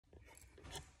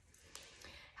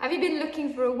Have you been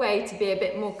looking for a way to be a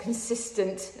bit more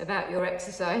consistent about your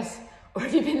exercise? Or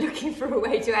have you been looking for a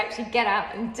way to actually get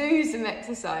out and do some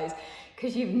exercise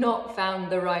because you've not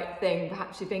found the right thing?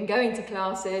 Perhaps you've been going to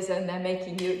classes and they're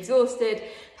making you exhausted.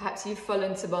 Perhaps you've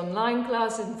followed some online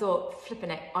classes and thought,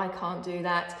 flipping it, I can't do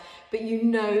that. But you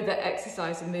know that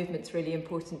exercise and movement's really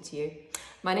important to you.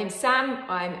 My name's Sam.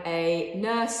 I'm a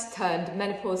nurse turned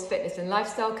menopause fitness and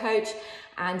lifestyle coach,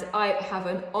 and I have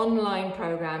an online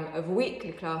program of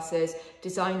weekly classes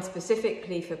designed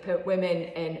specifically for women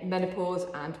in menopause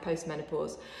and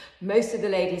postmenopause. Most of the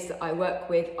ladies that I work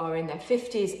with are in their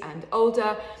 50s and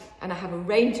older, and I have a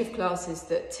range of classes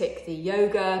that tick the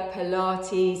yoga,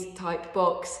 Pilates type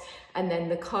box, and then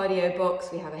the cardio box.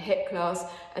 We have a HIIT class,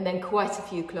 and then quite a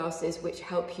few classes which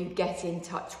help you get in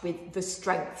touch with the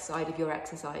strength side of your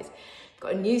exercise.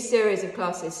 Got a new series of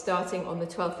classes starting on the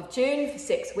 12th of June for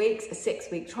 6 weeks, a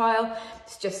 6-week trial.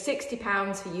 It's just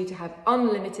 £60 for you to have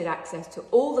unlimited access to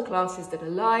all the classes that are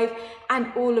live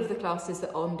and all of the classes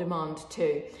that are on demand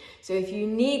too. So if you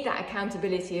need that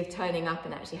accountability of turning up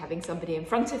and actually having somebody in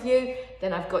front of you,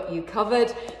 then I've got you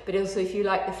covered. But also if you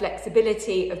like the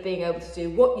flexibility of being able to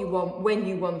do what you want, when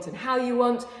you want and how you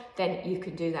want, then you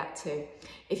can do that too.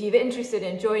 If you're interested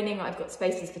in joining, I've got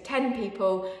spaces for 10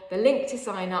 people. The link to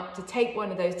sign up to take one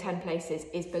of those 10 places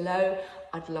is below.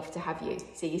 I'd love to have you.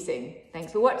 See you soon.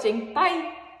 Thanks for watching.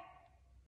 Bye.